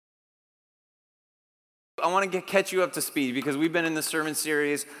I want to catch you up to speed because we've been in this sermon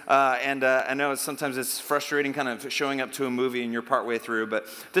series, and I know sometimes it's frustrating kind of showing up to a movie and you're partway through, but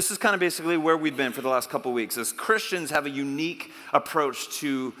this is kind of basically where we've been for the last couple of weeks. As Christians have a unique approach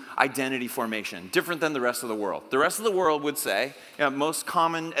to identity formation, different than the rest of the world. The rest of the world would say, most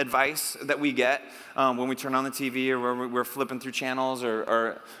common advice that we get when we turn on the TV or when we're flipping through channels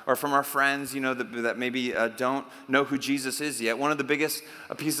or from our friends, that maybe don't know who Jesus is yet. One of the biggest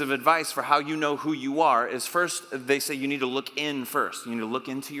pieces of advice for how you know who you are is first, they say you need to look in first. You need to look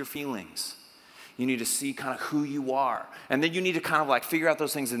into your feelings. You need to see kind of who you are. And then you need to kind of like figure out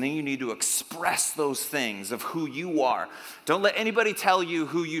those things, and then you need to express those things of who you are. Don't let anybody tell you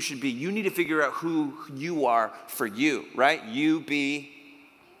who you should be. You need to figure out who you are for you, right? You be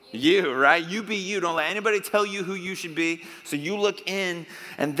you, right? You be you. Don't let anybody tell you who you should be. So you look in,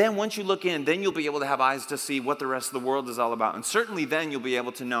 and then once you look in, then you'll be able to have eyes to see what the rest of the world is all about. And certainly then you'll be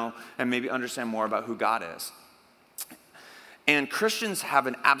able to know and maybe understand more about who God is. And Christians have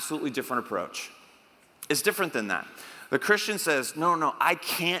an absolutely different approach. It's different than that. The Christian says, no, I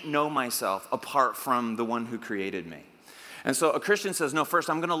can't know myself apart from the one who created me. And so a Christian says, no, first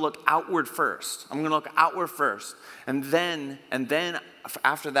I'm going to look outward first. I'm going to look outward first. And then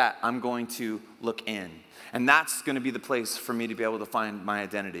after that, I'm going to look in. And that's going to be the place for me to be able to find my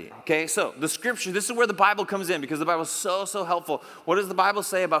identity. Okay, so the scripture, this is where the Bible comes in because the Bible is so helpful. What does the Bible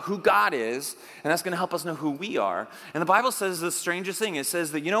say about who God is? And that's going to help us know who we are. And the Bible says the strangest thing. It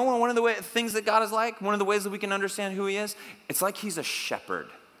says that, one of the things that God is like, one of the ways that we can understand who he is, it's like he's a shepherd.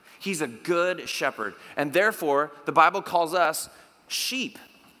 He's a good shepherd. And therefore, the Bible calls us sheep.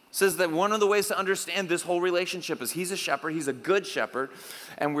 It says that one of the ways to understand this whole relationship is he's a shepherd, he's a good shepherd,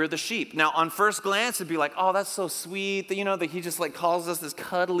 and we're the sheep. Now, on first glance, it'd be like, oh, that's so sweet, that he just like calls us this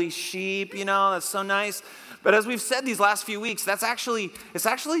cuddly sheep, that's so nice. But as we've said these last few weeks, it's actually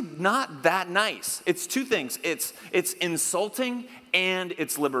not that nice. It's two things. It's insulting and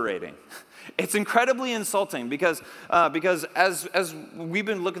it's liberating. It's incredibly insulting because as we've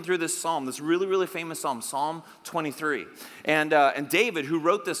been looking through this psalm, this really, really famous psalm, Psalm 23, and David, who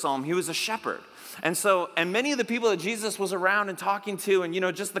wrote this psalm, he was a shepherd. And many of the people that Jesus was around and talking to,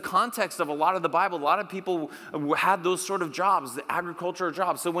 and just the context of a lot of the Bible, a lot of people had those sort of jobs, the agricultural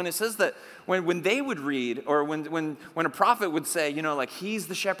jobs. So when it says that, when they would read, or when a prophet would say, like he's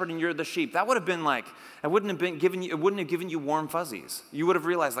the shepherd and you're the sheep, that would have been like, it wouldn't have given you warm fuzzies. You would have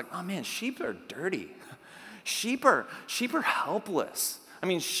realized like, oh man, sheep are dirty. Sheep are helpless. I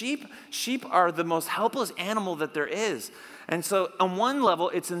mean, sheep are the most helpless animal that there is. And so on one level,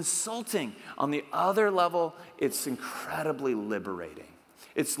 it's insulting. On the other level, it's incredibly liberating.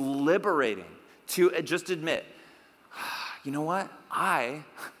 It's liberating to just admit, you know what? I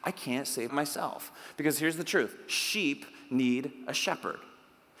can't save myself. Because here's the truth. Sheep need a shepherd.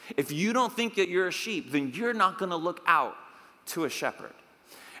 If you don't think that you're a sheep, then you're not going to look out to a shepherd.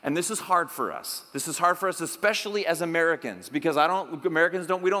 And this is hard for us. This is hard for us, especially as Americans, because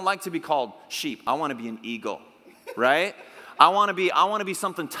we don't like to be called sheep. I want to be an eagle, right? I want to be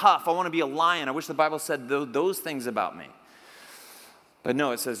something tough. I want to be a lion. I wish the Bible said those things about me. But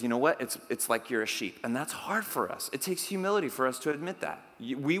no, it says, you know what? It's like you're a sheep. And that's hard for us. It takes humility for us to admit that.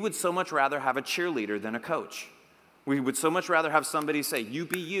 We would so much rather have a cheerleader than a coach. We would so much rather have somebody say, you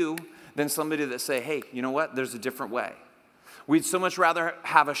be you, than somebody that say, hey, you know what? There's a different way. We'd so much rather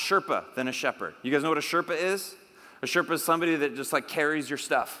have a Sherpa than a shepherd. You guys know what a Sherpa is? A Sherpa is somebody that just like carries your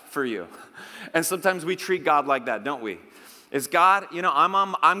stuff for you. And sometimes we treat God like that, don't we? Is God,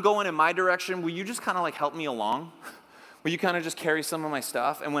 I'm going in my direction. Will you just kind of like help me along? Will you kind of just carry some of my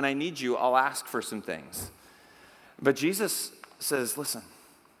stuff? And when I need you, I'll ask for some things. But Jesus says, listen,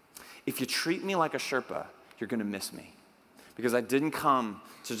 if you treat me like a Sherpa, you're going to miss me. Because I didn't come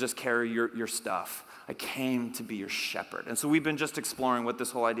to just carry your stuff. I came to be your shepherd. And so we've been just exploring what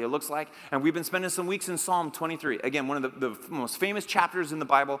this whole idea looks like. And we've been spending some weeks in Psalm 23. Again, one of the most famous chapters in the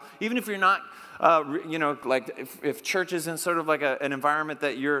Bible. Even if you're not, if church is in sort of like an environment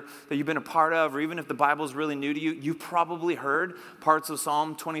that you've been a part of, or even if the Bible is really new to you, you've probably heard parts of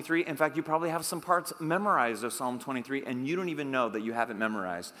Psalm 23. In fact, you probably have some parts memorized of Psalm 23, and you don't even know that you have it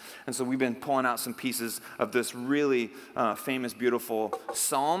memorized. And so we've been pulling out some pieces of this really famous, beautiful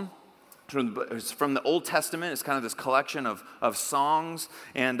psalm. It's from the Old Testament. It's kind of this collection of songs,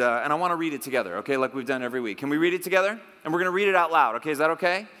 and I want to read it together, okay, like we've done every week. Can we read it together? And we're going to read it out loud, okay? Is that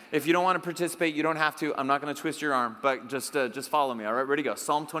okay? If you don't want to participate, you don't have to. I'm not going to twist your arm, but just follow me, all right? Ready to go.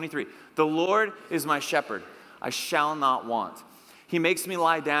 Psalm 23. The Lord is my shepherd. I shall not want. He makes me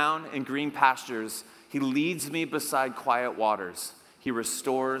lie down in green pastures. He leads me beside quiet waters. He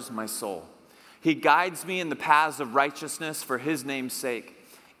restores my soul. He guides me in the paths of righteousness for his name's sake.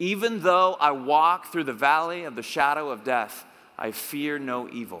 Even though I walk through the valley of the shadow of death, I fear no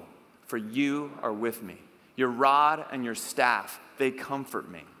evil, for you are with me. Your rod and your staff, they comfort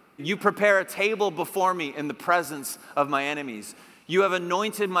me. You prepare a table before me in the presence of my enemies. You have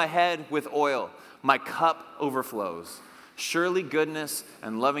anointed my head with oil. My cup overflows. Surely goodness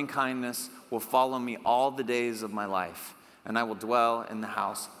and loving kindness will follow me all the days of my life, and I will dwell in the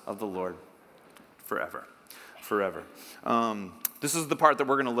house of the Lord forever. Forever. This is the part that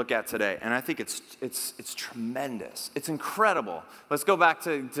we're going to look at today, and I think it's tremendous. It's incredible. Let's go back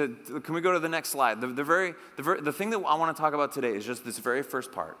to can we go to the next slide? The thing that I want to talk about today is just this very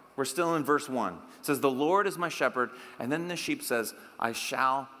first part. We're still in verse 1. It says, the Lord is my shepherd, and then the sheep says, I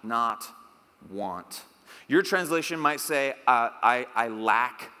shall not want. Your translation might say, I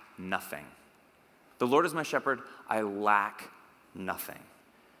lack nothing. The Lord is my shepherd, I lack nothing.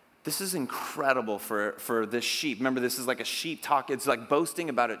 This is incredible for this sheep. Remember, this is like a sheep talk. It's like boasting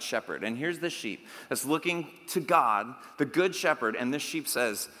about its shepherd. And here's the sheep that's looking to God, the good shepherd. And the sheep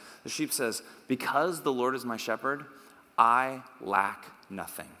says, because the Lord is my shepherd, I lack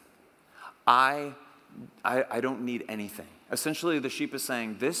nothing. I don't need anything. Essentially, the sheep is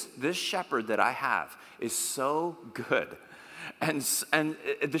saying, this shepherd that I have is so good. And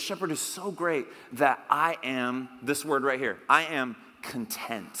the shepherd is so great that I am, this word right here, I am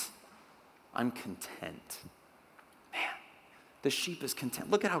content. I'm content. Man, the sheep is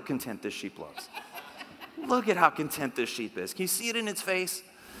content. Look at how content this sheep looks. Look at how content this sheep is. Can you see it in its face?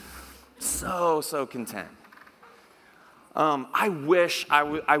 So content. I wish I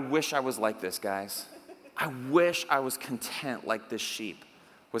was like this, guys. I wish I was content like this sheep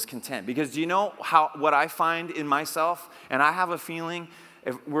was content. Because do you know what I find in myself? And I have a feeling,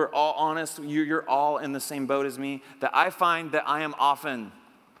 if we're all honest, you're all in the same boat as me, that I find that I am often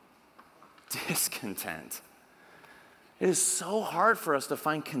discontent. It is so hard for us to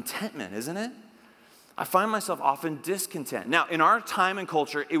find contentment, isn't it? I find myself often discontent. Now, in our time and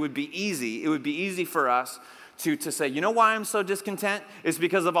culture, it would be easy. It would be easy for us to say, you know why I'm so discontent? It's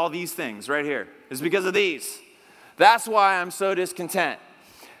because of all these things right here. It's because of these. That's why I'm so discontent.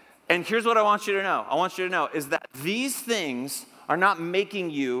 And here's what I want you to know. I want you to know is that these things are not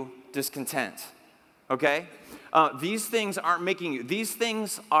making you discontent, okay? These things aren't making you. These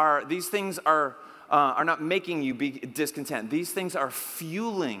things are not making you be discontent. These things are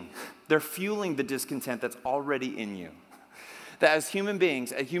fueling. They're fueling the discontent that's already in you. That as human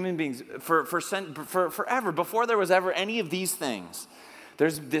beings, for forever, before there was ever any of these things,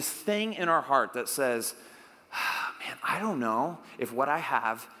 there's this thing in our heart that says, man, I don't know if what I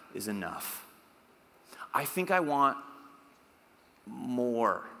have is enough. I think I want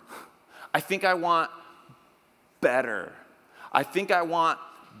more. I think I want better. I think I want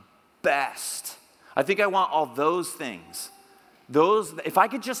best. I think I want all those things. If I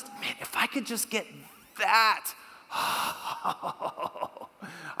could just get that,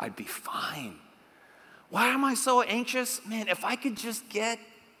 I'd be fine. Why am I so anxious? Man, if I could just get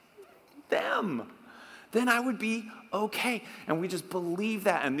them, then I would be okay. And we just believe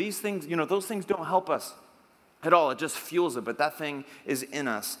that. And these things, those things don't help us at all. It just fuels it. But that thing is in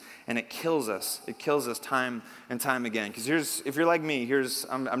us, and it kills us. It kills us time and time again. Because if you're like me,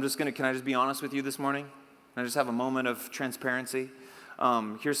 can I just be honest with you this morning? Can I just have a moment of transparency?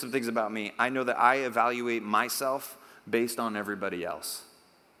 Here's some things about me. I know that I evaluate myself based on everybody else.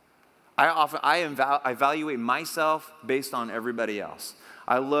 I evaluate myself based on everybody else.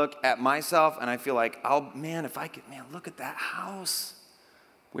 I look at myself and I feel like, look at that house.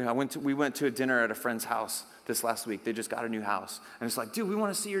 We went to a dinner at a friend's house this last week. They just got a new house. And it's like, dude, we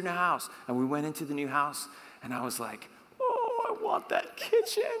want to see your new house. And we went into the new house and I was like, oh, I want that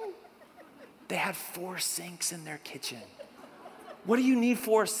kitchen. They had 4 sinks in their kitchen. What do you need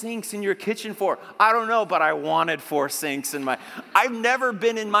 4 sinks in your kitchen for? I don't know, but I wanted 4 sinks in I've never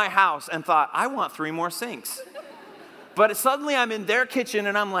been in my house and thought, I want 3 more sinks. But suddenly I'm in their kitchen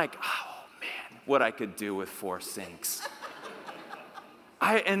and I'm like, oh man, what I could do with 4 sinks.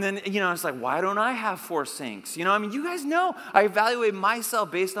 It's like, why don't I have 4 sinks? You guys know, I evaluate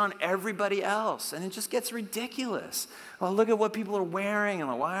myself based on everybody else, and it just gets ridiculous. Well, look at what people are wearing, and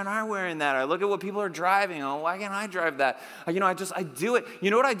like, why aren't I wearing that? I look at what people are driving, and why can't I drive that? I do it.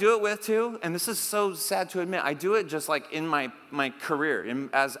 You know what I do it with too? And this is so sad to admit. I do it just like in my career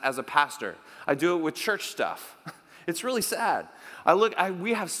as a pastor. I do it with church stuff. It's really sad.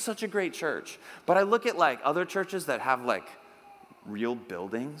 We have such a great church, but I look at like other churches that have like real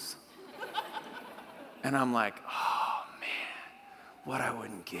buildings. And I'm like, oh man, what I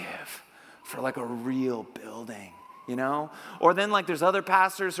wouldn't give for like a real building, Or then like there's other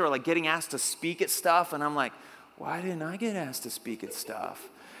pastors who are like getting asked to speak at stuff. And I'm like, why didn't I get asked to speak at stuff?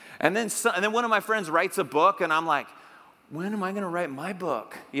 And then one of my friends writes a book, and I'm like, when am I going to write my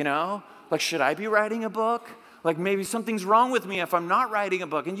book? You know, like, should I be writing a book? Like, maybe something's wrong with me if I'm not writing a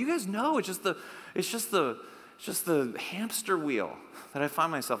book. And you guys know it's just the hamster wheel that I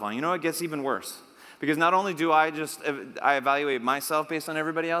find myself on. You know, it gets even worse. Because not only do I evaluate myself based on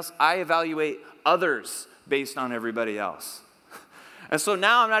everybody else, I evaluate others based on everybody else. And so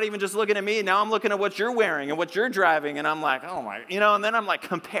now I'm not even just looking at me. Now I'm looking at what you're wearing and what you're driving. And I'm like, oh my, and then I'm like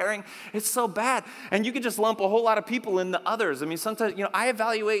comparing. It's so bad. And you could just lump a whole lot of people in the others. I mean, sometimes, I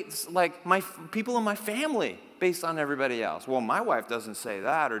evaluate like my people in my family based on everybody else. Well, my wife doesn't say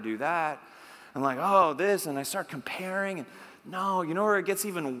that or do that. I'm like, oh, this. And I start comparing. And no, you know where it gets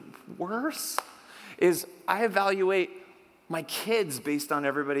even worse? Is I evaluate my kids based on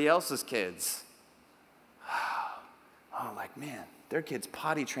everybody else's kids. Oh, like, man, their kid's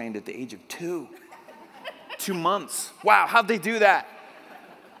potty trained at the age of 2. 2 months. Wow, how'd they do that?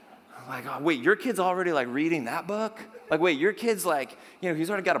 I'm like, oh, wait, your kid's already like reading that book? Like, wait, your kid's like, he's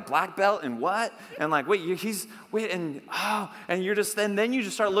already got a black belt in what? And like, and you're just, and then you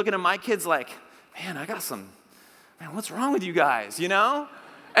just start looking at my kids like, man, what's wrong with you guys,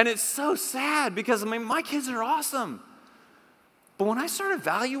 And it's so sad because, my kids are awesome. But when I start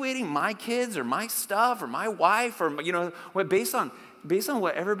evaluating my kids or my stuff or my wife or, based on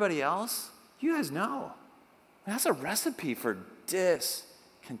what everybody else, you guys know, that's a recipe for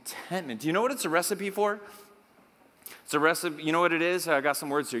discontentment. Do you know what it's a recipe for? It's a recipe, you know what it is? I got some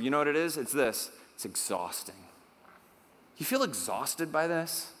words here. You know what it is? It's this. It's exhausting. You feel exhausted by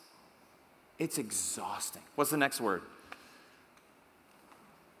this? It's exhausting. What's the next word?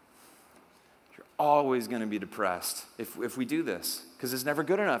 Always going to be depressed if we do this, because it's never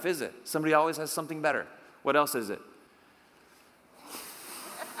good enough, is it? Somebody always has something better. What else is it?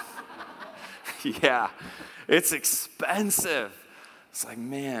 Yeah, it's expensive. It's like,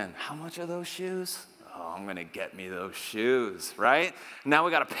 man, how much are those shoes? Oh, I'm going to get me those shoes, right? Now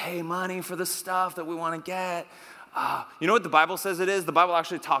we got to pay money for the stuff that we want to get. You know what the Bible says it is? The Bible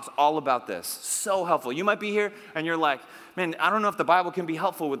actually talks all about this. So helpful. You might be here and you're like, man, I don't know if the Bible can be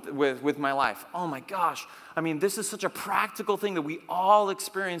helpful with my life. Oh my gosh. This is such a practical thing that we all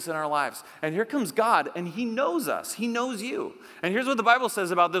experience in our lives. And here comes God, and he knows us. He knows you. And here's what the Bible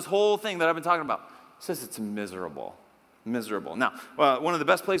says about this whole thing that I've been talking about. It says it's miserable. Miserable. Now, one of the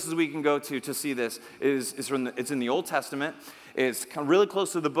best places we can go to see this is it's in the Old Testament. It's really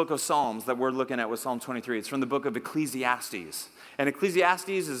close to the book of Psalms that we're looking at with Psalm 23. It's from the book of Ecclesiastes. And Ecclesiastes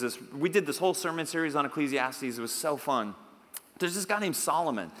is this, we did this whole sermon series on Ecclesiastes. It was so fun. There's this guy named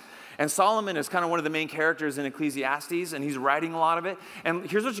Solomon. And Solomon is kind of one of the main characters in Ecclesiastes, and he's writing a lot of it. And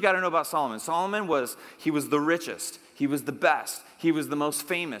here's what you got to know about Solomon. Solomon was the richest. He was the best. He was the most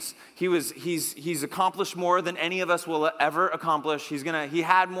famous. He's accomplished more than any of us will ever accomplish. He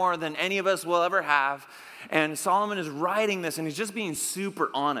had more than any of us will ever have. And Solomon is writing this, and he's just being super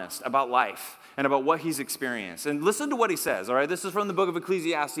honest about life and about what he's experienced. And listen to what he says, all right? This is from the book of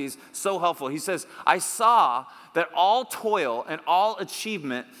Ecclesiastes, so helpful. He says, I saw that all toil and all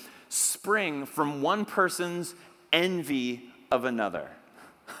achievement spring from one person's envy of another.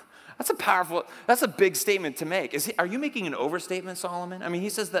 That's a big statement to make. Are you making an overstatement, Solomon? He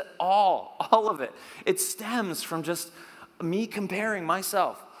says that all of it stems from just me comparing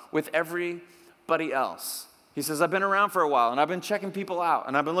myself with everybody else. He says, I've been around for a while, and I've been checking people out,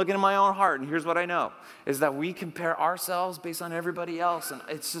 and I've been looking in my own heart, and here's what I know, is that we compare ourselves based on everybody else, and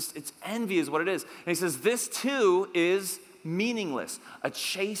it's envy is what it is. And he says, this too is meaningless, a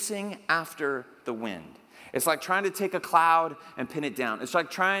chasing after the wind. It's like trying to take a cloud and pin it down. It's like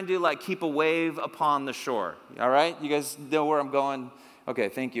trying to keep a wave upon the shore. All right? You guys know where I'm going? Okay,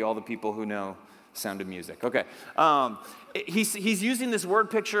 thank you, all the people who know Sound of Music. Okay. He's using this word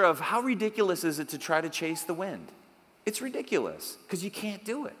picture of how ridiculous is it to try to chase the wind. It's ridiculous because you can't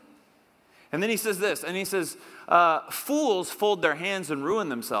do it. And then he says this, and he says, fools fold their hands and ruin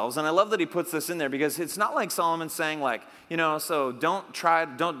themselves. And I love that he puts this in there because it's not like Solomon saying so don't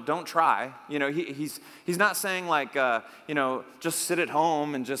try. He's not saying just sit at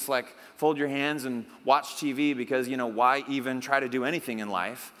home and just fold your hands and watch TV because, why even try to do anything in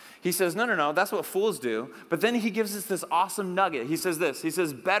life? He says, no, that's what fools do. But then he gives us this awesome nugget. He says this, he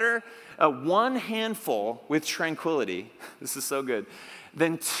says, better one handful with tranquility, this is so good,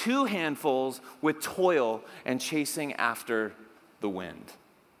 than 2 handfuls with toil and chasing after the wind.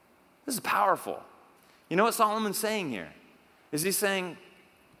 This is powerful. You know what Solomon's saying here? He's saying,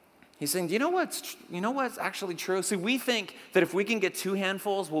 do you know what's actually true? See, we think that if we can get 2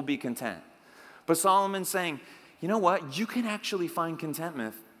 handfuls, we'll be content. But Solomon's saying, you know what? You can actually find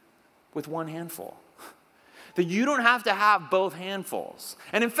contentment with 1 handful. That you don't have to have both handfuls.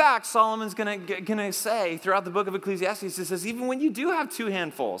 And in fact, Solomon's gonna say throughout the book of Ecclesiastes, he says, even when you do have two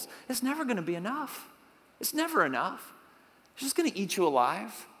handfuls, it's never gonna be enough. It's never enough. It's just gonna eat you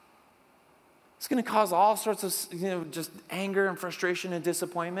alive. It's gonna cause all sorts of, just anger and frustration and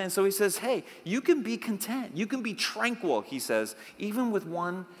disappointment. And so he says, hey, you can be content. You can be tranquil, he says, even with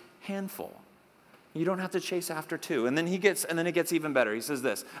one handful. You don't have to chase after two. And then it gets even better. He says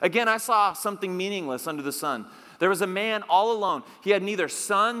this, again, I saw something meaningless under the sun. There was a man all alone. He had neither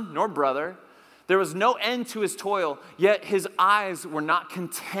son nor brother. There was no end to his toil, yet his eyes were not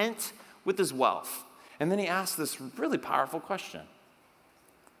content with his wealth. And then he asks this really powerful question.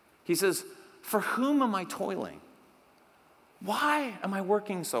 He says, for whom am I toiling? Why am I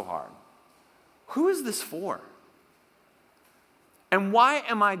working so hard? Who is this for? And why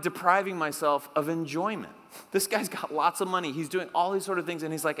am I depriving myself of enjoyment? This guy's got lots of money. He's doing all these sort of things.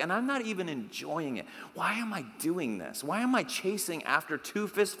 And he's like, and I'm not even enjoying it. Why am I doing this? Why am I chasing after two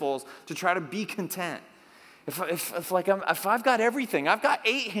fistfuls to try to be content? If I've got everything, I've got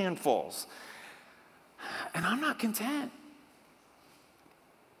 8 handfuls. And I'm not content.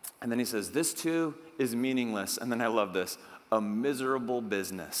 And then he says, this too is meaningless. And then I love this, a miserable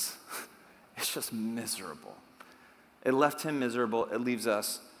business. It's just miserable. It left him miserable. It leaves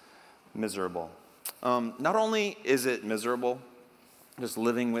us miserable. Not only is it miserable, just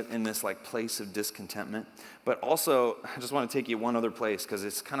living in this place of discontentment, but also I just want to take you one other place because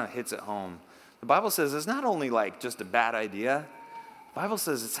it kind of hits at home. The Bible says it's not only just a bad idea. The Bible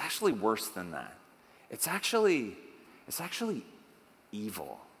says it's actually worse than that. It's actually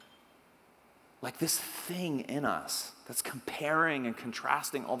evil. Like this thing in us that's comparing and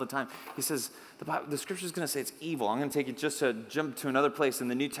contrasting all the time. He says, the scripture is going to say it's evil. I'm going to take you just to jump to another place in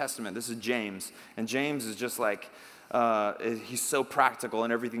the New Testament. This is James. And James is just he's so practical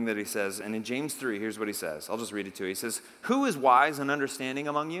in everything that he says. And in James 3, here's what he says. I'll just read it to you. He says, who is wise and understanding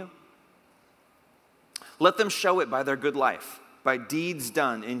among you? Let them show it by their good life, by deeds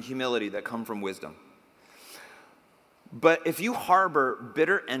done in humility that come from wisdom. But if you harbor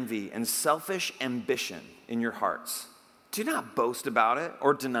bitter envy and selfish ambition in your hearts, do not boast about it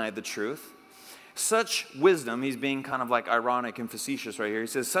or deny the truth. Such wisdom, he's being kind of ironic and facetious right here. He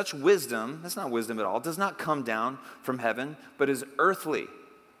says, such wisdom, that's not wisdom at all, does not come down from heaven, but is earthly,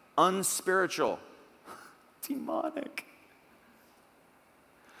 unspiritual, demonic.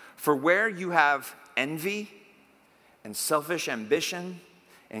 For where you have envy and selfish ambition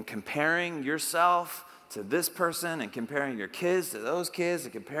and comparing yourself to this person and comparing your kids to those kids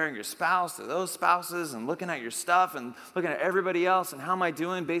and comparing your spouse to those spouses and looking at your stuff and looking at everybody else and how am I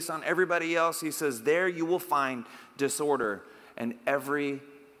doing based on everybody else, he says, there you will find disorder and every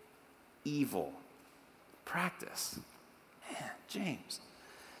evil practice. Man, James.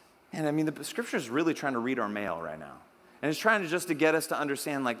 And the scripture is really trying to read our mail right now. And it's trying to get us to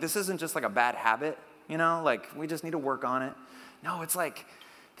understand, this isn't just a bad habit, we just need to work on it. No, it's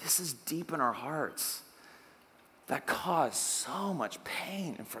this is deep in our hearts. That cause so much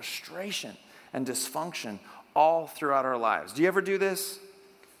pain and frustration and dysfunction all throughout our lives. Do you ever do this?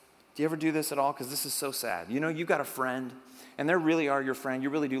 Do you ever do this at all? Because this is so sad. You got a friend, and they really are your friend. You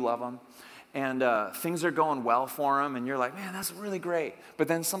really do love them. And things are going well for them, and you're like, man, that's really great. But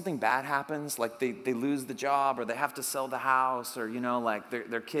then something bad happens, they lose the job, or they have to sell the house, or,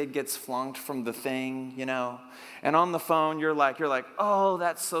 their kid gets flunked from the thing, And on the phone, you're like, oh,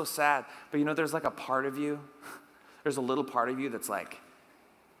 that's so sad. But, there's a part of you, there's a little part of you that's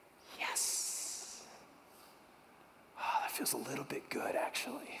yes. Oh, that feels a little bit good,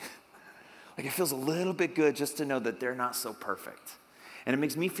 actually. It feels a little bit good just to know that they're not so perfect. And it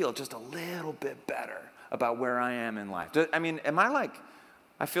makes me feel just a little bit better about where I am in life.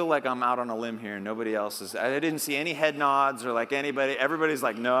 I feel like I'm out on a limb here and nobody else is. I didn't see any head nods or anybody. Everybody's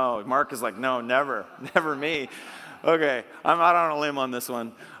no. Mark is no, never me. Okay, I'm out on a limb on this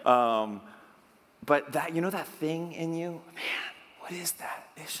one. But that, that thing in you, man, what is that?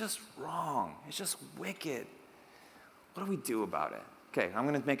 It's just wrong. It's just wicked. What do we do about it? Okay, I'm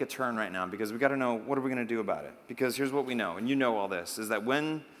going to make a turn right now because we got to know what are we going to do about it. Because here's what we know, and you know all this, is that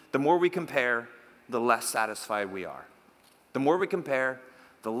the more we compare, the less satisfied we are. The more we compare,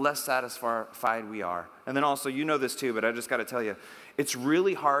 the less satisfied we are. And then also, you know this too, but I just got to tell you, it's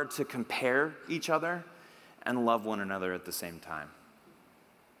really hard to compare each other and love one another at the same time.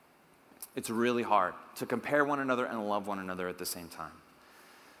 It's really hard to compare one another and love one another at the same time.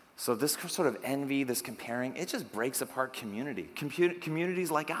 So this sort of envy, this comparing, it just breaks apart community. Communities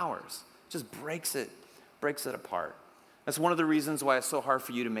like ours, it just breaks it apart. That's one of the reasons why it's so hard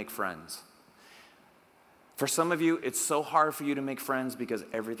for you to make friends. For some of you, it's so hard for you to make friends because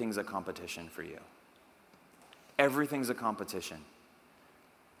everything's a competition for you. everything's a competition.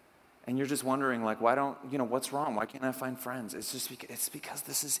 And you're just wondering, like, why don't, what's wrong? Why can't I find friends? It's because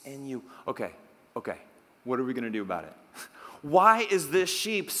this is in you. Okay, what are we going to do about it? Why is this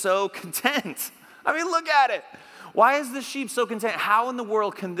sheep so content? I mean, look at it. Why is this sheep so content? How in the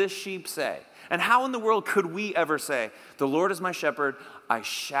world can this sheep say, and how in the world could we ever say, the Lord is my shepherd, I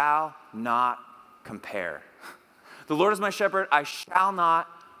shall not compare. The Lord is my shepherd, I shall not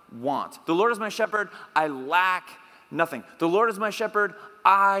want. The Lord is my shepherd, I lack nothing. The Lord is my shepherd,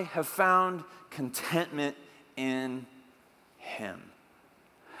 I have found contentment in him.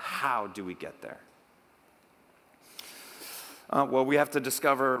 How do we get there? Well, we have to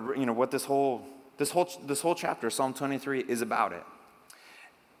discover, what this whole chapter, Psalm 23, is about it.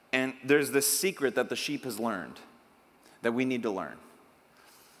 And there's this secret that the sheep has learned that we need to learn.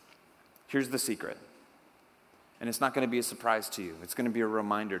 Here's the secret. And it's not going to be a surprise to you. It's going to be a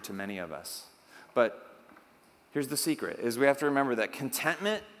reminder to many of us. But here's the secret, is we have to remember that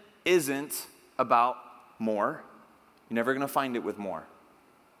contentment isn't about more. You're never going to find it with more.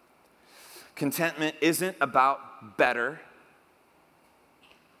 Contentment isn't about better.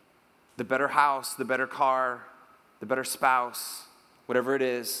 The better house, the better car, the better spouse, whatever it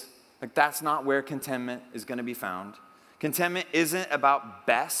is. Like, that's not where contentment is going to be found. Contentment isn't about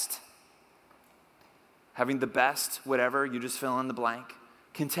best. Having the best, whatever, you just fill in the blank.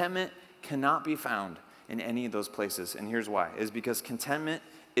 Contentment cannot be found in any of those places. And here's why. Is because contentment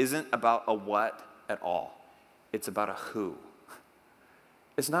isn't about a what at all. It's about a who.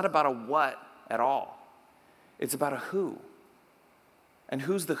 It's not about a what at all. It's about a who. And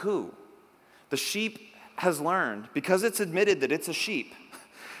who's the who? The sheep has learned, because it's admitted that it's a sheep,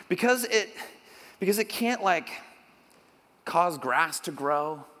 because it can't cause grass to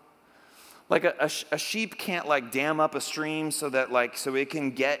grow. Like a sheep can't dam up a stream so it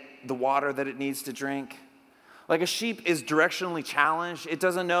can get the water that it needs to drink. Like a sheep is directionally challenged. It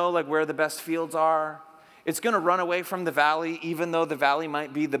doesn't know where the best fields are. It's going to run away from the valley, even though the valley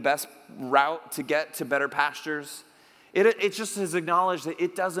might be the best route to get to better pastures. It just has acknowledged that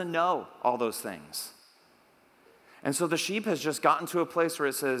it doesn't know all those things. And so the sheep has just gotten to a place where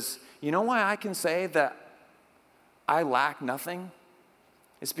it says, you know why I can say that I lack nothing?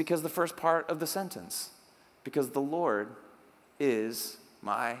 It's because the first part of the sentence, because the Lord is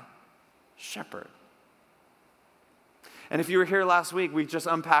my shepherd. And if you were here last week, we just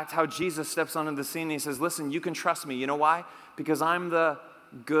unpacked how Jesus steps onto the scene and he says, listen, you can trust me. You know why? Because I'm the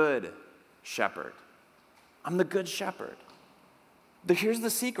good shepherd. I'm the good shepherd. Here's the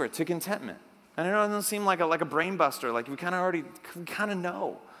secret to contentment. And I know it doesn't seem like a brain buster, we kind of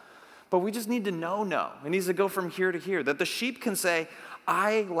know. But we just need to know. It needs to go from here to here. That the sheep can say,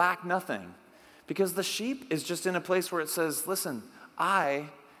 I lack nothing. Because the sheep is just in a place where it says, listen, I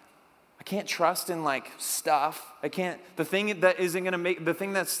can't trust in stuff. The thing that's going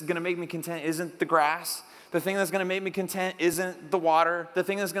to make me content isn't the grass. The thing that's going to make me content isn't the water. The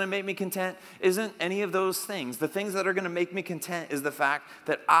thing that's going to make me content isn't any of those things. The things that are going to make me content is the fact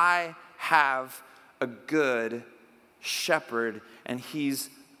that I have a good shepherd and he's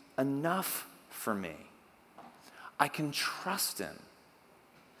enough for me. I can trust him.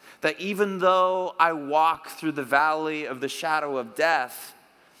 That even though I walk through the valley of the shadow of death,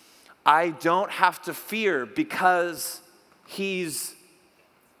 I don't have to fear because he's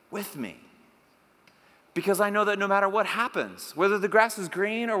with me. Because I know that no matter what happens, whether the grass is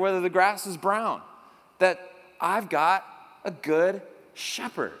green or whether the grass is brown, that I've got a good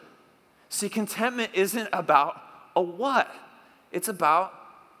shepherd. See, contentment isn't about a what. It's about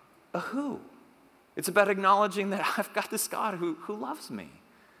a who. It's about acknowledging that I've got this God who loves me.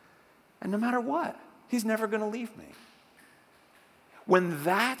 And no matter what, he's never going to leave me. When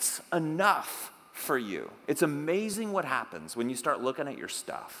that's enough for you, it's amazing what happens when you start looking at your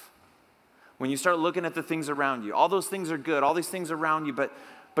stuff. When you start looking at the things around you. All those things are good, all these things around you, but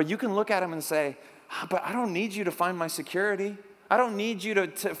you can look at them and say, but I don't need you to find my security. I don't need you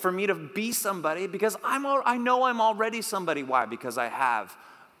for me to be somebody because I know I'm already somebody. Why? Because I have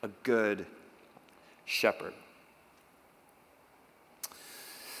a good shepherd.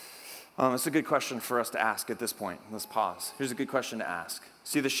 It's a good question for us to ask at this point. Let's pause. Here's a good question to ask.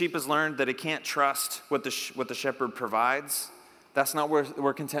 See, the sheep has learned that it can't trust what the shepherd provides. That's not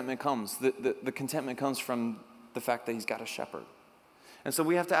where contentment comes. The contentment comes from the fact that he's got a shepherd. And so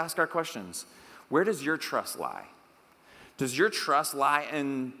we have to ask our questions. Where does your trust lie? Does your trust lie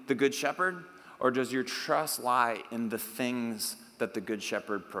in the good shepherd? Or does your trust lie in the things that the good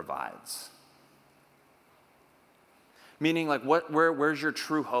shepherd provides? Meaning, where's your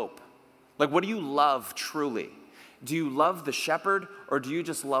true hope? What do you love truly? Do you love the shepherd or do you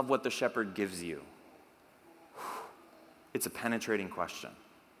just love what the shepherd gives you? It's a penetrating question.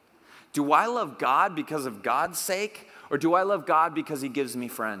 Do I love God because of God's sake, or do I love God because he gives me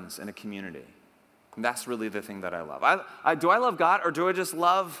friends and a community? And that's really the thing that I love. Do I love God, or do I just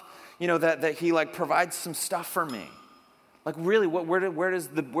love, that he like provides some stuff for me? Like really, where's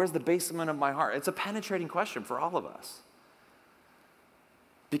the basement of my heart? It's a penetrating question for all of us.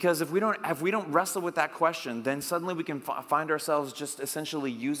 Because if we don't wrestle with that question, then suddenly we can find ourselves just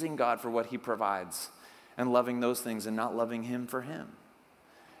essentially using God for what he provides and loving those things and not loving him for him.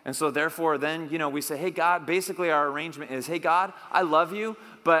 And so therefore then, we say, hey, God, basically our arrangement is, hey, God, I love you,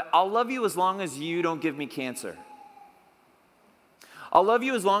 but I'll love you as long as you don't give me cancer. I'll love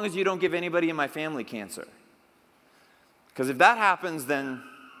you as long as you don't give anybody in my family cancer. Because if that happens, then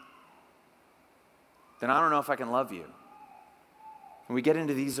I don't know if I can love you. And we get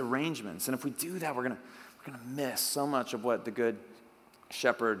into these arrangements. And if we do that, we're gonna miss so much of what the good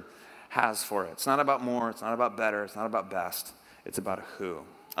shepherd has for it. It's not about more, it's not about better, it's not about best. It's about a who.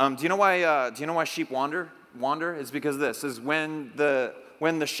 Do you know why sheep wander? It's because this is when the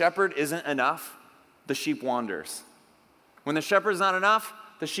shepherd isn't enough, the sheep wanders. When the shepherd's not enough,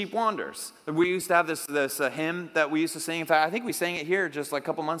 the sheep wanders. We used to have this hymn that we used to sing. In fact, I think we sang it here just like a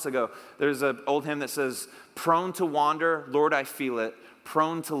couple months ago. There's an old hymn that says, prone to wander, Lord, I feel it,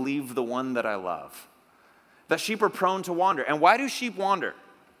 prone to leave the one that I love. That sheep are prone to wander. And why do sheep wander?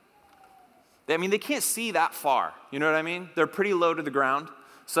 They can't see that far. You know what I mean? They're pretty low to the ground.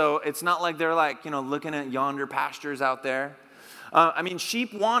 So it's not like they're looking at yonder pastures out there.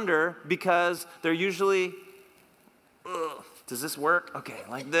 Sheep wander because they're usually, does this work? Okay,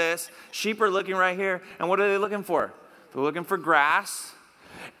 like this. Sheep are looking right here. And what are they looking for? They're looking for grass.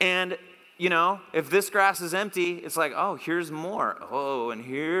 And, if this grass is empty, it's like, oh, here's more. Oh, and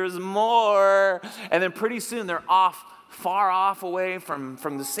here's more. And then pretty soon they're far off away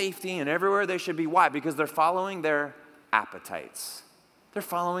from the safety and everywhere they should be. Why? Because they're following their appetites. They're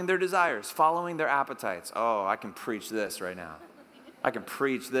following their desires, following their appetites. Oh, I can preach this right now. I can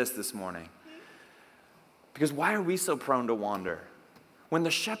preach this morning. Because why are we so prone to wander? When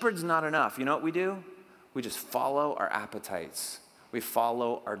the shepherd's not enough, you know what we do? We just follow our appetites. We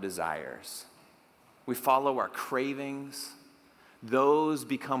follow our desires. We follow our cravings. Those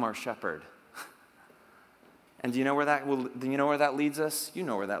become our shepherd. And do you know where that leads us? You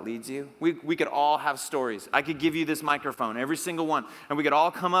know where that leads you. We could all have stories. I could give you this microphone, every single one, and we could all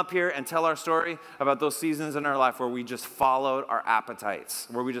come up here and tell our story about those seasons in our life where we just followed our appetites,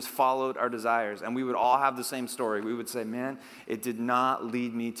 where we just followed our desires, and we would all have the same story. We would say, man, it did not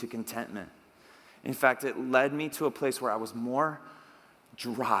lead me to contentment. In fact, it led me to a place where I was more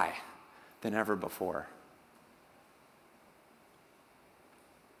dry than ever before.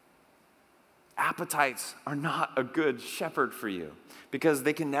 Appetites are not a good shepherd for you because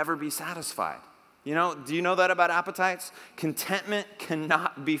they can never be satisfied. Do you know that about appetites? Contentment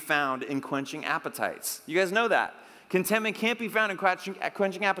cannot be found in quenching appetites. You guys know that. Contentment can't be found in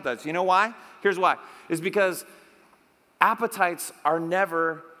quenching appetites. You know why? Here's why. It's because appetites are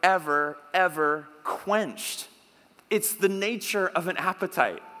never, ever, ever quenched. It's the nature of an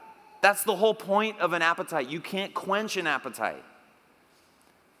appetite. That's the whole point of an appetite. You can't quench an appetite.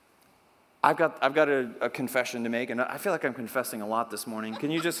 I've got a confession to make, and I feel like I'm confessing a lot this morning.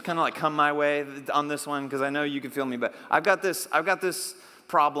 Can you just kind of come my way on this one? Because I know you can feel me, but I've got this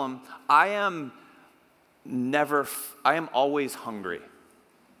problem. I am always hungry.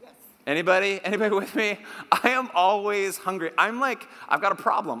 Yes. Anybody with me? I am always hungry. I've got a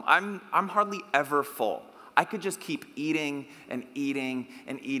problem. I'm hardly ever full. I could just keep eating and eating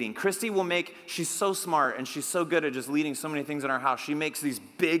and eating. Christy she's so smart and she's so good at just leading so many things in our house. She makes these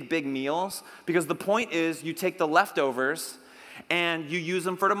big, big meals because the point is you take the leftovers and you use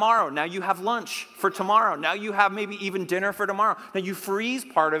them for tomorrow. Now you have lunch for tomorrow. Now you have maybe even dinner for tomorrow. Now you freeze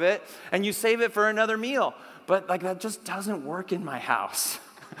part of it and you save it for another meal. But that just doesn't work in my house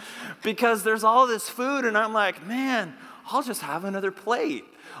because there's all this food and I'm like, man, I'll just have another plate.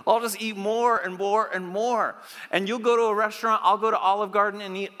 I'll just eat more and more and more. And you'll go to a restaurant, I'll go to Olive Garden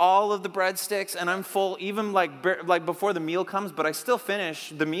and eat all of the breadsticks and I'm full even like before the meal comes, but I still finish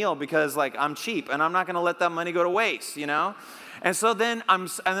the meal because I'm cheap and I'm not going to let that money go to waste, And so then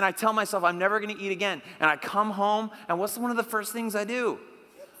I tell myself I'm never going to eat again. And I come home and what's one of the first things I do?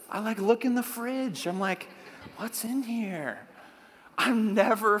 I look in the fridge. I'm like, what's in here? I'm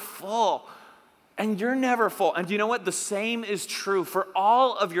never full. And you're never full. And do you know what? The same is true for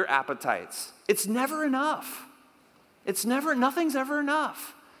all of your appetites. It's never enough. Nothing's ever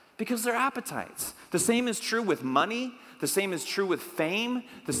enough because they're appetites. The same is true with money. The same is true with fame.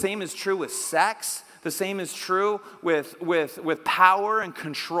 The same is true with sex. The same is true with power and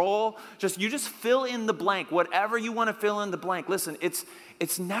control. You just fill in the blank, whatever you want to fill in the blank. Listen,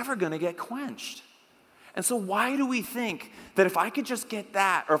 it's never going to get quenched. And so why do we think that if I could just get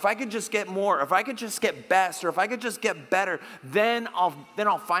that, or if I could just get more, or if I could just get best, or if I could just get better, then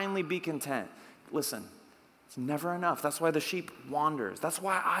I'll finally be content? Listen, it's never enough. That's why the sheep wanders. That's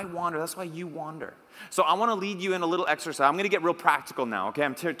why I wander. That's why you wander. So I want to lead you in a little exercise. I'm going to get real practical now, okay?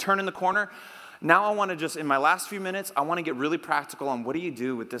 I'm turning the corner. Now I want to just, in my last few minutes, I want to get really practical on what do you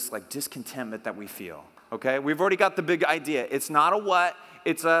do with this like discontentment that we feel, okay? We've already got the big idea. It's not a what,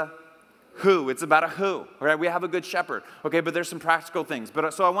 it's a who. It's about a who, right? We have a good shepherd, okay? But there's some practical things.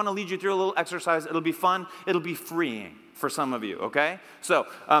 So I want to lead you through a little exercise. It'll be fun. It'll be freeing for some of you, okay? So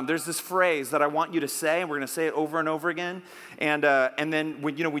there's this phrase that I want you to say, and we're going to say it over and over again. And then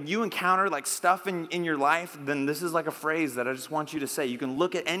when you encounter like stuff in your life, then this is like a phrase that I just want you to say. You can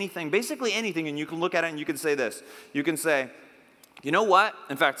look at anything, basically anything, and you can look at it and you can say this. You can say, you know what?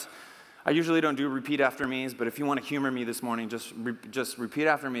 In fact, I usually don't do repeat after me's, but if you want to humor me this morning, just repeat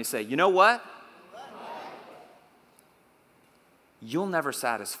after me. Say, you know what? You'll never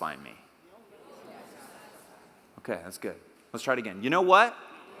satisfy me. Okay, that's good. Let's try it again. You know what?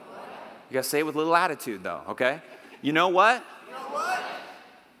 You got to say it with a little attitude, though, okay? You know what?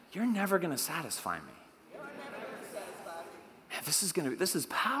 You're never going to satisfy me. Man, this is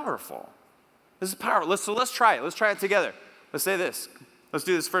powerful. This is powerful. So let's try it. Let's try it together. Let's say this. Let's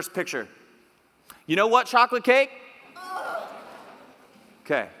do this first picture. You know what, chocolate cake?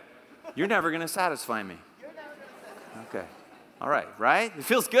 Okay. You're never going to satisfy me. Okay. All right? It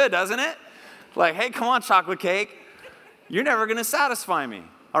feels good, doesn't it? Like, hey, come on, chocolate cake. You're never going to satisfy me.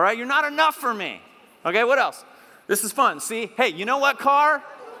 All right? You're not enough for me. Okay, what else? This is fun. See? Hey, you know what, car?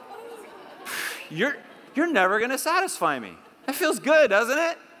 You're never going to satisfy me. That feels good, doesn't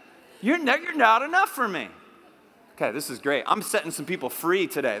it? You're not enough for me. Okay, this is great. I'm setting some people free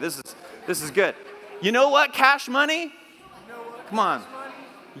today. This is good. You know what, cash money? Come on.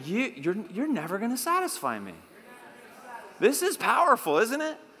 You're never going to satisfy me. This is powerful, isn't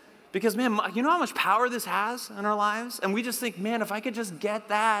it? Because, man, you know how much power this has in our lives? And we just think, man, if I could just get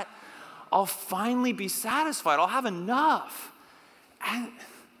that, I'll finally be satisfied. I'll have enough. And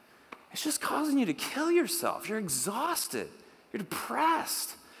it's just causing you to kill yourself. You're exhausted. You're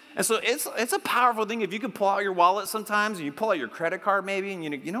depressed. And so it's a powerful thing. If you could pull out your wallet sometimes, and you pull out your credit card maybe,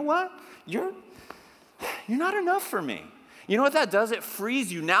 and you know what? You're not enough for me. You know what that does? It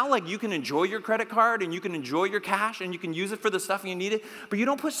frees you. Now, like, you can enjoy your credit card, and you can enjoy your cash, and you can use it for the stuff you need it, but you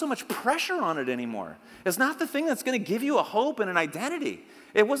don't put so much pressure on it anymore. It's not the thing that's going to give you a hope and an identity.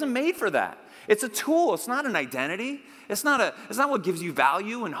 It wasn't made for that. It's a tool. It's not an identity. It's not what gives you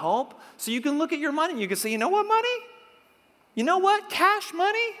value and hope. So you can look at your money, and you can say, you know what, money? You know what? Cash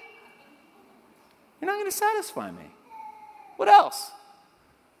money? You're not going to satisfy me. What else?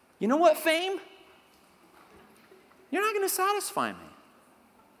 You know what? Fame? You're not going to satisfy me.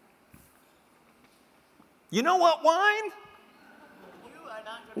 You know what? Wine?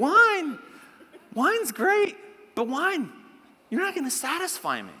 Wine. Wine's great, but wine, you're not going to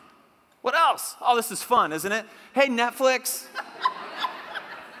satisfy me. What else? Oh, this is fun, isn't it? Hey, Netflix.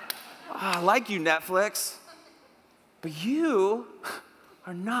 Oh, I like you, Netflix. But you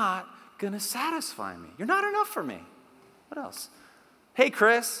are not going to satisfy me. You're not enough for me. What else? Hey,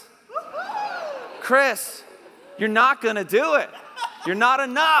 Chris. Chris, you're not going to do it. You're not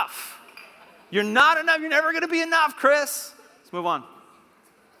enough. You're not enough. You're never going to be enough, Chris. Let's move on.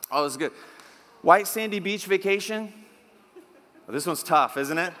 Oh, this is good. White Sandy Beach vacation. Well, this one's tough,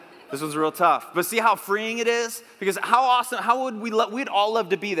 isn't it? This one's real tough. But see how freeing it is? Because how awesome, how would we'd all love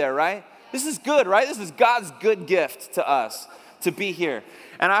to be there, right? This is good, right? This is God's good gift to us to be here.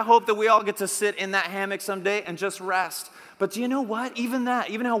 And I hope that we all get to sit in that hammock someday and just rest. But do you know what? Even that,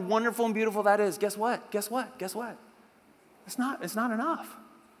 even how wonderful and beautiful that is, guess what? Guess what? Guess what? It's not enough.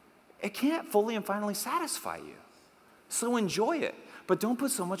 It can't fully and finally satisfy you. So enjoy it, but don't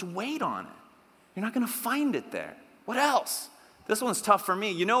put so much weight on it. You're not going to find it there. What else? This one's tough for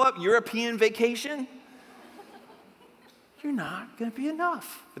me. You know what? European vacation? You're not going to be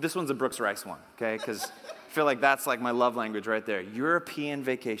enough. But this one's a Brooks Rice one, okay? Because I feel like that's like my love language right there. European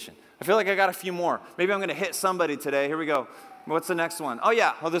vacation. I feel like I got a few more. Maybe I'm going to hit somebody today. Here we go. What's the next one? Oh,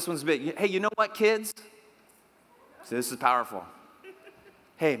 yeah. Oh, this one's big. Hey, you know what, kids? See, this is powerful.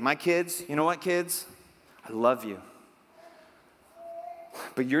 Hey, my kids, you know what, kids? I love you.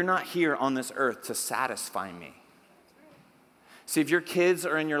 But you're not here on this earth to satisfy me. See, if your kids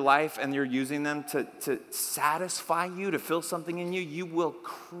are in your life and you're using them to satisfy you, to fill something in you, you will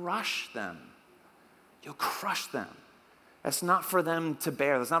crush them. You'll crush them. That's not for them to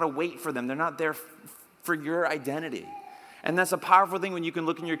bear. That's not a weight for them. They're not there for your identity. And that's a powerful thing when you can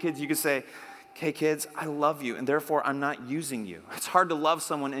look in your kids, you can say, hey kids, I love you, and therefore I'm not using you. It's hard to love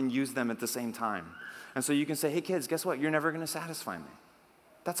someone and use them at the same time. And so you can say, hey kids, guess what? You're never going to satisfy me.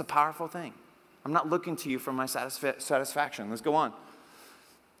 That's a powerful thing. I'm not looking to you for my satisfaction. Let's go on.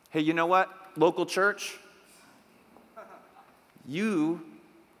 Hey, you know what? Local church, you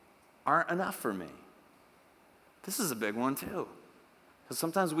aren't enough for me. This is a big one too. Because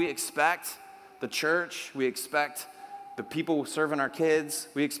sometimes we expect the church, we expect the people serving our kids,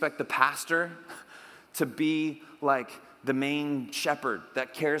 we expect the pastor to be like the main shepherd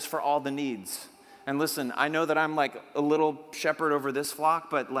that cares for all the needs. And listen, I know that I'm like a little shepherd over this flock,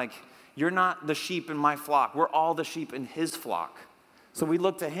 but like you're not the sheep in my flock. We're all the sheep in his flock. So we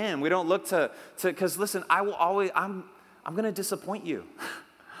look to him. We don't look to because listen, I'm going to disappoint you.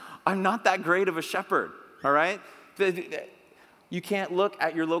 I'm not that great of a shepherd, all right? You can't look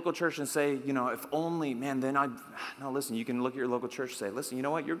at your local church and say, if only, man, no, listen, you can look at your local church and say, listen, you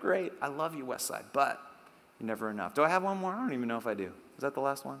know what? You're great. I love you, Westside, but you're never enough. Do I have one more? I don't even know if I do. Is that the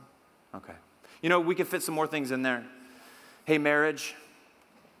last one? Okay. We could fit some more things in there. Hey, marriage,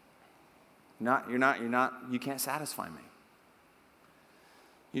 you can't satisfy me.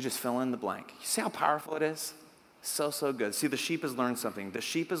 You just fill in the blank. You see how powerful it is? So good. See, the sheep has learned something. The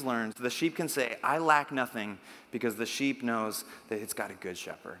sheep can say, I lack nothing because the sheep knows that it's got a good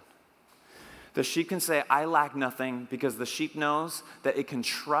shepherd. The sheep can say, I lack nothing because the sheep knows that it can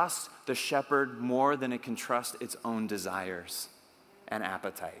trust the shepherd more than it can trust its own desires and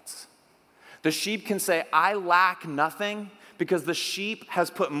appetites. The sheep can say, I lack nothing because the sheep has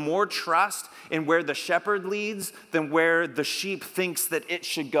put more trust in where the shepherd leads than where the sheep thinks that it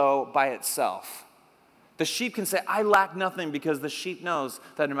should go by itself. The sheep can say, I lack nothing because the sheep knows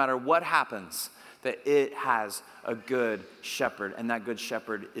that no matter what happens, that it has a good shepherd, and that good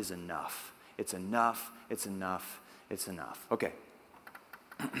shepherd is enough. It's enough, it's enough, it's enough. Okay.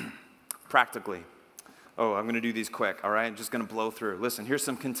 Practically. Oh, I'm going to do these quick, all right? I'm just going to blow through. Listen, here's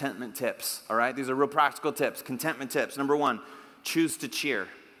some contentment tips, all right? These are real practical tips, contentment tips. Number 1, choose to cheer.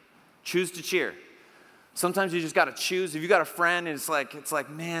 Choose to cheer. Sometimes you just got to choose. If you got a friend and it's like,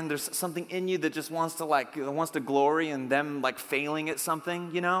 man, there's something in you that just wants to glory in them like failing at something,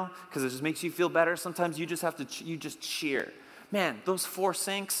 because it just makes you feel better. Sometimes you just have to, you just cheer. Man, those 4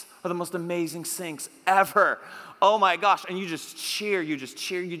 sinks are the most amazing sinks ever. Oh my gosh. And you just cheer, you just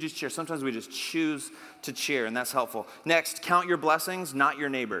cheer, you just cheer. Sometimes we just choose to cheer, and that's helpful. Next, count your blessings, not your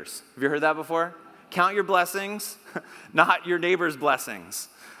neighbors. Have you heard that before? Count your blessings, not your neighbor's blessings.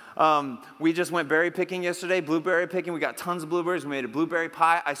 We just went berry picking yesterday, blueberry picking. We got tons of blueberries. We made a blueberry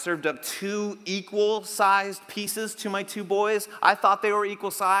pie. I served up 2 equal-sized pieces to my 2 boys. I thought they were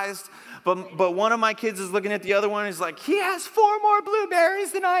equal-sized, but one of my kids is looking at the other one and he's like, he has 4 more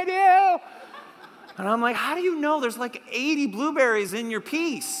blueberries than I do. And I'm like, how do you know there's like 80 blueberries in your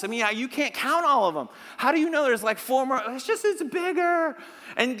piece? I mean, you can't count all of them. How do you know there's like 4 more? It's bigger.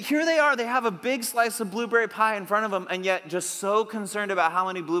 And here they are. They have a big slice of blueberry pie in front of them, and yet just so concerned about how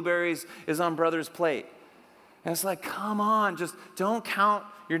many blueberries is on brother's plate. And it's like, come on, just don't count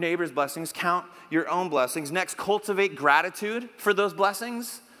your neighbor's blessings. Count your own blessings. Next, cultivate gratitude for those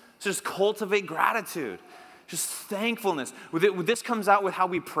blessings. So just cultivate gratitude. Just thankfulness. This comes out with how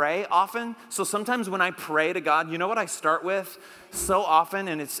we pray often. So sometimes when I pray to God, you know what I start with so often,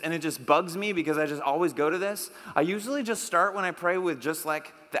 and it just bugs me because I just always go to this. I usually just start when I pray with just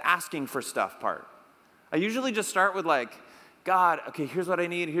like the asking for stuff part. I usually just start with like, God, okay, here's what I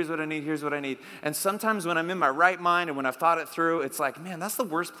need, here's what I need, here's what I need. And sometimes when I'm in my right mind and when I've thought it through, it's like, man, that's the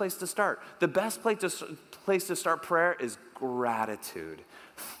worst place to start. The best place to start prayer is gratitude,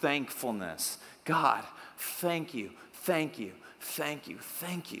 thankfulness. God, thank you, thank you, thank you,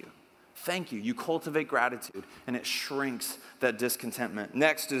 thank you, thank you. You cultivate gratitude, and it shrinks that discontentment.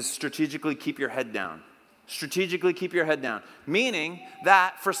 Next is strategically keep your head down. Strategically keep your head down. Meaning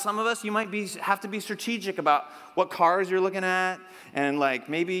that for some of us, you might have to be strategic about what cars you're looking at, and like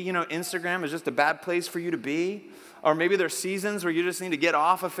maybe, Instagram is just a bad place for you to be. Or maybe there's seasons where you just need to get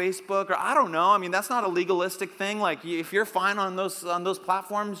off of Facebook, or I don't know. I mean, that's not a legalistic thing. Like if you're fine on those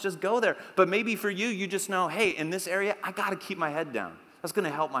platforms, just go there. But maybe for you, you just know, hey, in this area, I got to keep my head down. That's going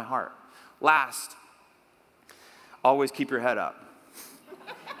to help my heart. Last, always keep your head up.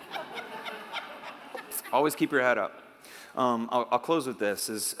 Always keep your head up. I'll close with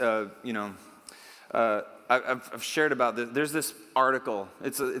this. I've shared about this. There's this article.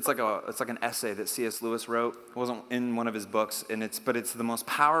 It's like an essay that C.S. Lewis wrote. It wasn't in one of his books, but it's the most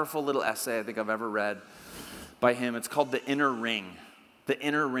powerful little essay I think I've ever read by him. It's called The Inner Ring. The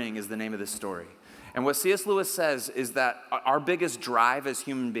Inner Ring is the name of this story. And what C.S. Lewis says is that our biggest drive as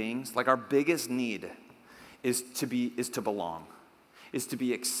human beings, like our biggest need, is to belong, is to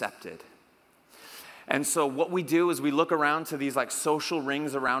be accepted. And so what we do is we look around to these like social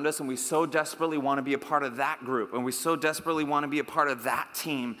rings around us, and we so desperately want to be a part of that group, and we so desperately want to be a part of that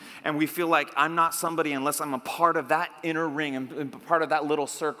team, and we feel like I'm not somebody unless I'm a part of that inner ring and part of that little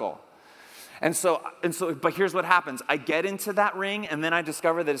circle. And so, but here's what happens. I get into that ring, and then I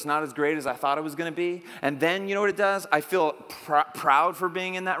discover that it's not as great as I thought it was going to be. And then, you know what it does? I feel proud for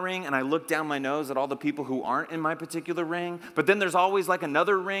being in that ring, and I look down my nose at all the people who aren't in my particular ring. But then there's always like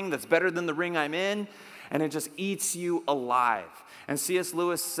another ring that's better than the ring I'm in, and it just eats you alive. And C.S.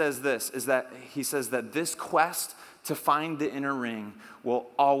 Lewis says this, he says that this quest to find the inner ring will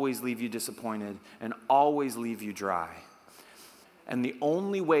always leave you disappointed and always leave you dry. And the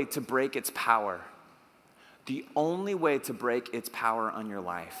only way to break its power on your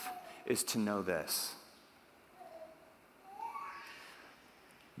life is to know this: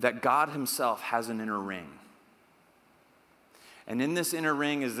 that God himself has an inner ring. And in this inner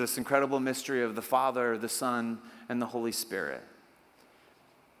ring is this incredible mystery of the Father, the Son, and the Holy Spirit.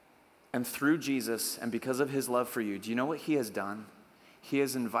 And through Jesus, and because of his love for you, do you know what he has done? He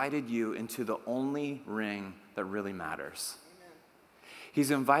has invited you into the only ring that really matters. He's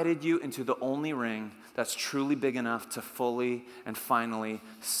invited you into the only ring that's truly big enough to fully and finally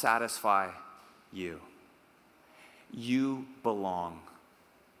satisfy you. You belong.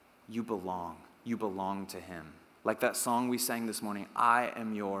 You belong. You belong to him. Like that song we sang this morning, I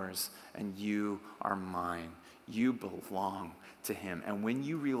am yours and you are mine. You belong to him. And when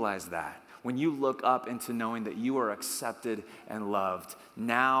you realize that, when you look up into knowing that you are accepted and loved,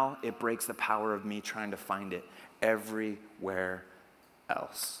 now it breaks the power of me trying to find it everywhere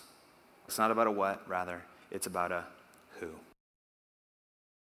else. It's not about a what, rather, it's about a who.